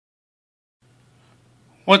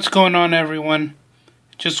What's going on, everyone?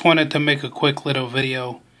 Just wanted to make a quick little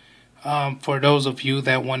video for those of you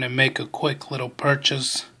that want to make a quick little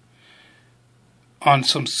purchase on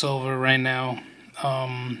some silver right now.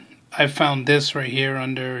 I found this right here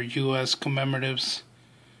under U.S. commemoratives,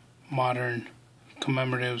 modern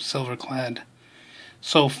commemorative silver clad.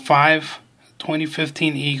 So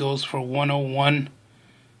 2015 Eagles for 101,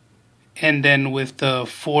 and then with the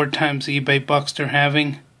 4 times eBay bucks they're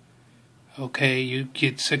having, okay, you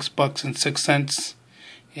get $6.06,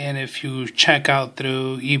 and if you check out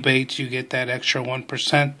through Ebates, you get that extra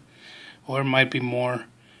 1%, or it might be more.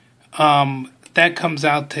 That comes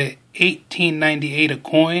out to $18.98 a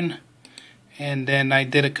coin, and then I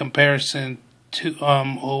did a comparison to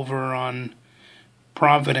over on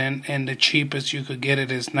Provident, and the cheapest you could get it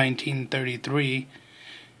is $19.33,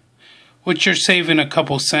 which you're saving a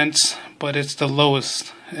couple cents, but it's the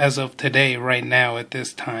lowest as of today, right now at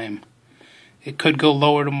this time. It could go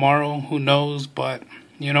lower tomorrow, who knows, but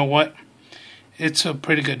you know what? It's a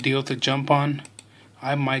pretty good deal to jump on.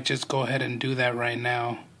 I might just go ahead and do that right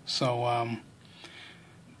now. So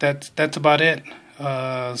that's about it.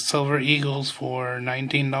 Silver Eagles for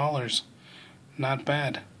 $19. Not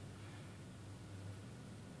bad.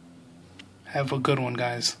 Have a good one,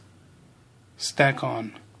 guys. Stack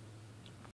on.